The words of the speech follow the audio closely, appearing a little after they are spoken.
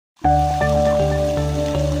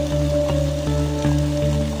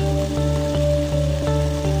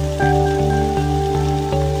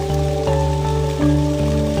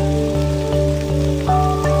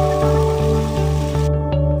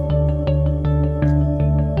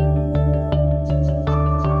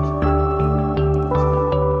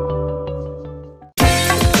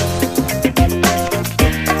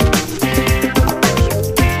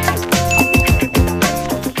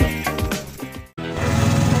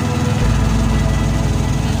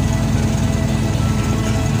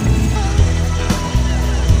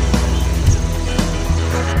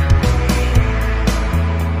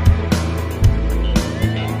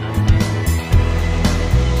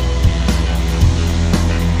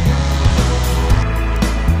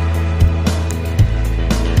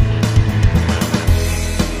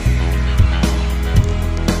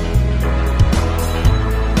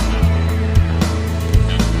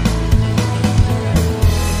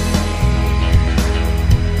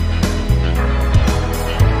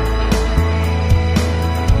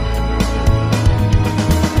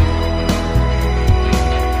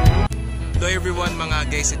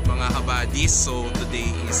Mga guys at mga kabadis, so today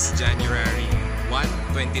is January 1,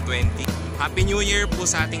 2020. Happy New Year po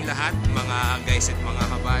sa ating lahat mga guys at mga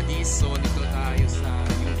kabadis. So dito tayo sa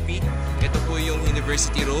UP. Ito po yung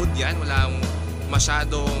University Road. Yan, walang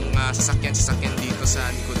masyadong sasakyan dito sa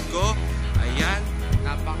likod ko. Ayan,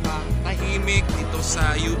 napakatahimik dito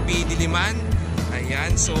sa UP Diliman.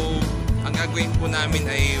 Ayan, so ang gagawin po namin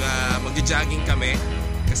ay magjogging kami.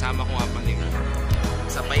 Kasama ko nga pala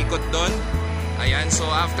sa paikot doon. Ayan, so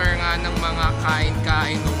after nga ng mga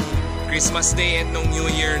kain nung Christmas Day and nung New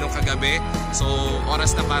Year nung kagabi, so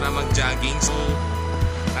oras na para mag-jogging. So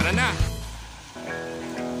tara na!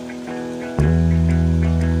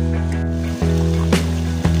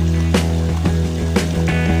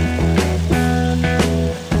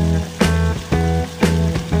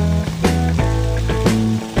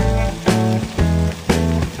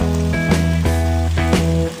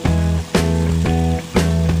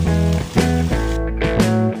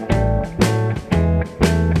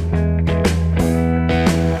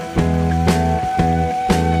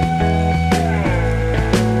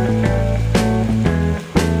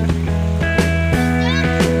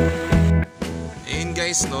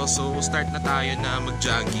 No? So start na tayo na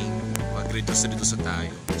mag-jogging, mag-reduce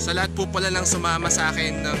tayo. Sa lahat po pala lang sumama sa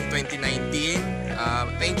akin ng 2019,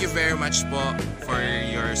 thank you very much po for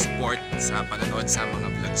your support sa panonood sa mga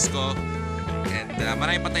vlogs ko. And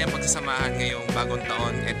marami pa tayong pagsasamahan ngayong bagong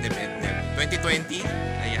taon, Edneb 2020.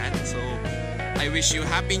 Ayan, so I wish you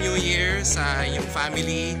Happy New Year sa inyong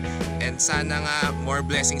family, and sana nga more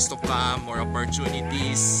blessings to come, more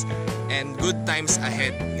opportunities, and good times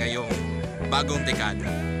ahead ngayong bagong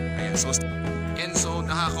dekada. Ayan, so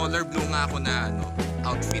naka-color blue nga ako na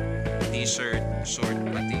outfit, t-shirt, short,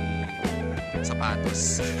 pati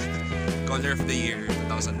sapatos. Color of the year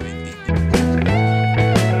 2020.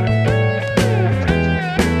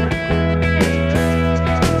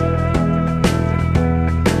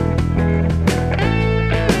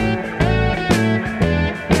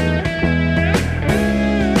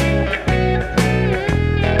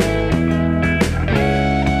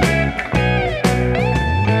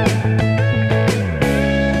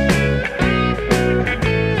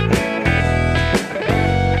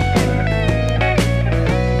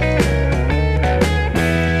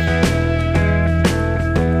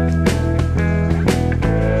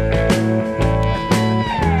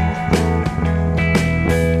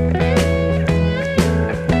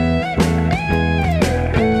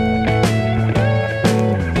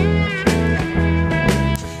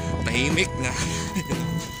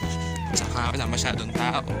 Tsaka wala masyadong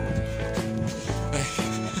tao. Ay,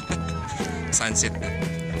 sunset na.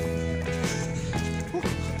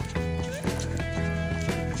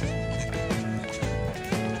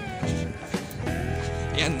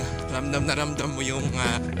 Yan, ramdam na ramdam mo yung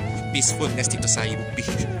peacefulness dito sa UP.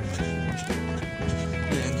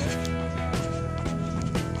 Yan.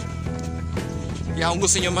 Kaya kung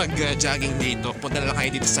gusto nyo mag-jogging dito, punta na lang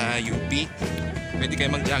kayo dito sa UP. Pwede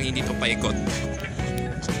kayo mag-jogging dito paikot.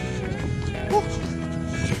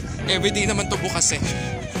 Everyday naman to bukas eh.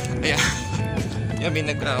 Ayan. Yan, may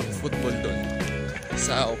nag-ground football doon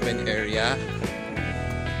sa open area.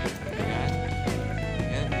 Ayan.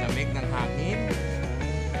 Ayan, lamig ng hangin.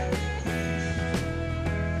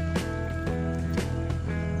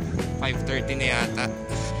 .30 na yata.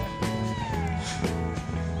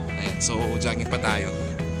 Ayan, so jogging pa tayo.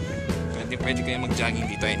 Pwede kayo mag-jogging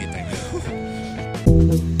dito anytime.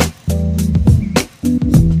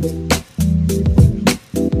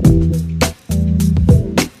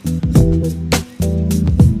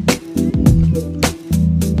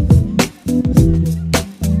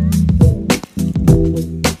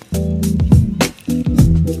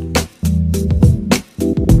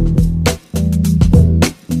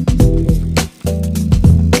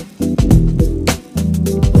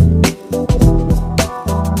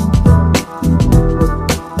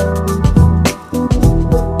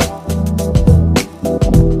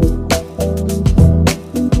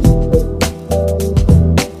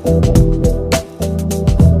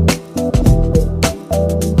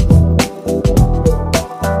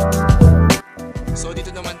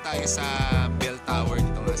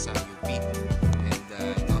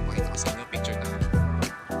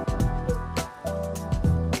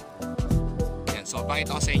 So,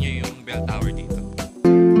 pakita ko sa inyo yung bell tower dito.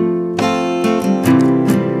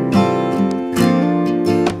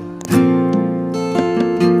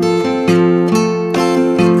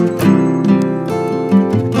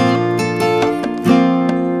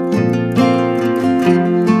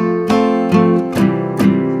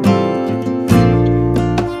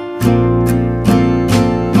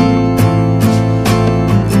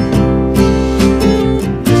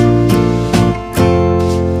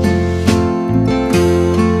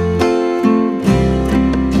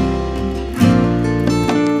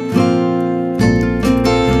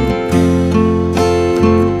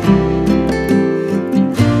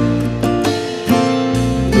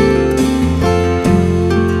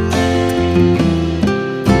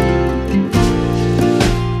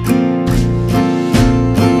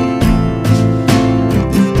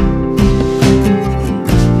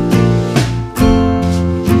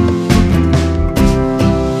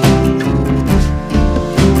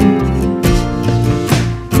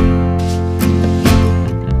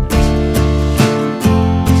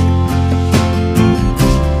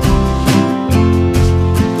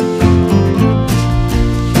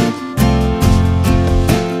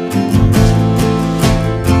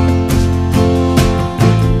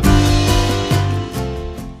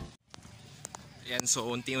 So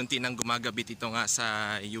unti-unti nang gumagabit ito nga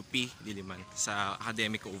sa UP Diliman, sa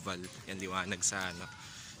Academic Oval. Yan, liwanag sa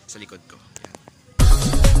sa likod ko. Yan.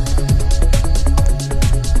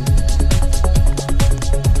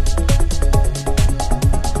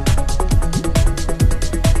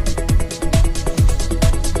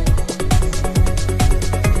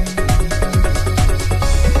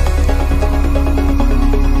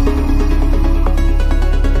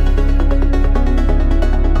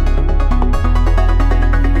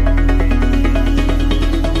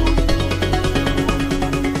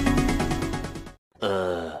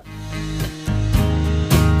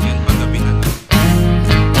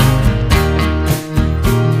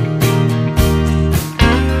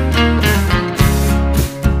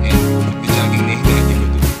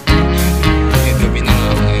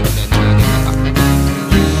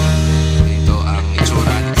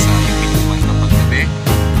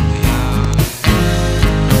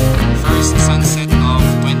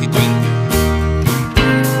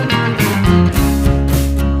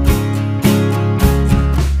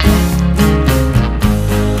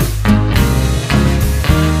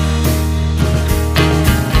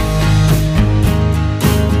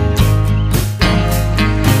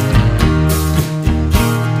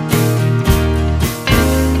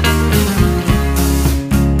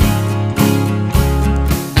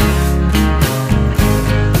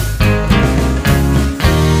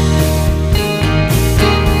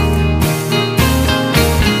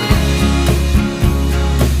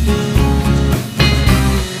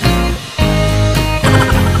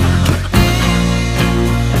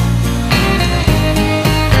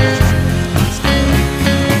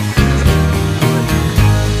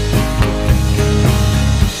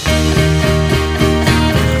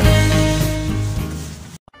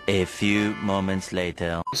 A few moments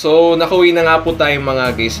later. So, nakauwi na nga po tayo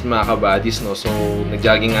mga guys, mga kabadis, no? So,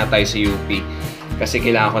 nag-jogging nga tayo sa UP kasi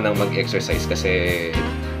kailangan ko nang mag-exercise kasi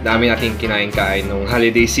dami nating kinain-kain nung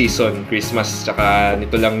holiday season, Christmas, tsaka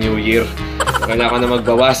nito lang New Year. So, kailangan ko na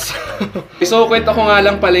magbawas. So, kwento ko nga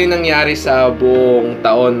lang pala yung nangyari sa buong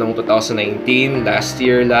taon ng 2019, last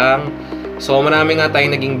year lang. So, marami nga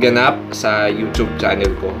tayong naging ganap sa YouTube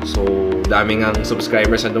channel ko. So, dami ngang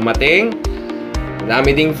subscribers na dumating.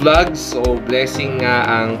 Dami ding vlogs, so blessing nga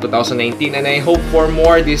ang 2019 and I hope for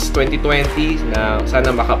more this 2020 na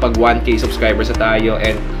sana makapag 1K subscribers na tayo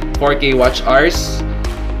and 4K watch hours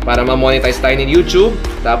para ma-monetize tayo ng YouTube.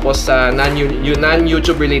 Tapos sa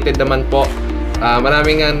non-YouTube related naman po,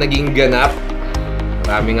 marami nga naging ganap,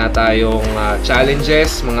 marami nga tayong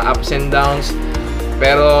challenges, mga ups and downs,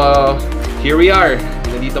 pero here we are,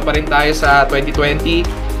 nandito pa rin tayo sa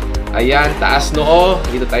 2020. Ayan, taas noo,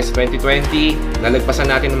 dito tayo sa 2020. Nalagpasan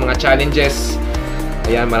natin ng mga challenges.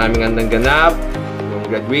 Ayan, maraming andang ganap. Yung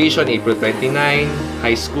graduation, April 29.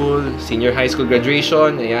 High school, senior high school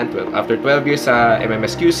graduation. Ayan, after 12 years sa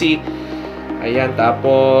MMSQC. Ayan,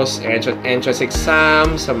 tapos entrance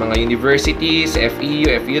exam sa mga universities, FEU,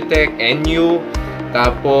 FUTech, NU.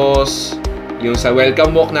 Tapos, yung sa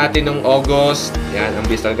welcome walk natin noong August. Ayan, ang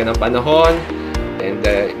bilis talaga ng panahon. And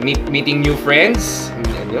meeting new friends.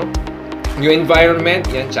 New environment,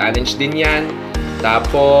 yan, challenge din yan.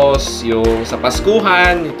 Tapos, yung sa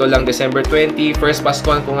Paskuhan, ito lang December 20, first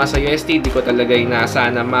Paskuhan ko nga sa UST, di ko talaga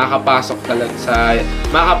inaasahan na makakapasok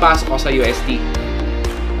ako sa UST.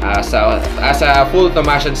 As a full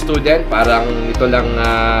Tomasian student, parang ito lang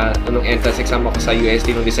nung entrance exam ako sa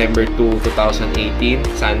UST noong December 2, 2018,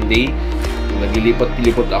 Sunday.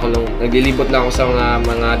 Naglilibot lang ako sa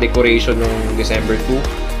mga decoration noong December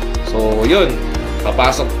 2. So, yun.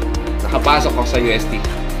 Nakapasok ako sa UST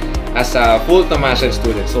as a full Tomasian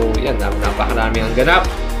student. So, yan. Napakarami ang ganap.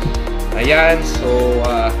 Ayan. So,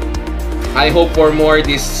 I hope for more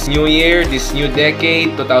this new year, this new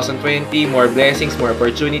decade, 2020, more blessings, more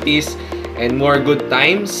opportunities, and more good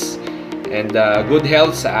times, and good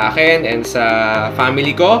health sa akin and sa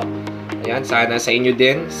family ko. Ayan, sana sa inyo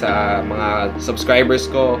din, sa mga subscribers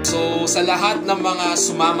ko. So, sa lahat ng mga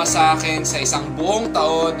sumama sa akin sa isang buong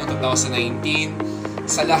taon ng 2019,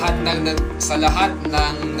 sa lahat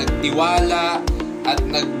ng nagtiwala at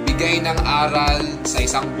nagbigay ng aral sa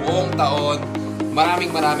isang buong taon,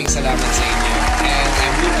 maraming salamat sa inyo. And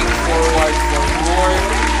I'm looking forward for more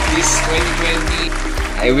this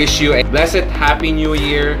 2020. I wish you a blessed Happy New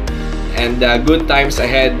Year and good times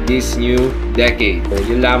ahead this new decade. So,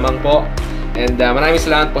 yun lamang po. And maraming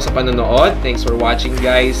salamat po sa panonood. Thanks for watching,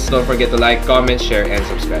 guys. Don't forget to like, comment, share, and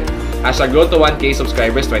subscribe. As I grow to 1K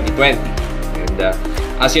subscribers 2020. And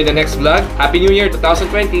I'll see you in the next vlog. Happy New Year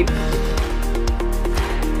 2020!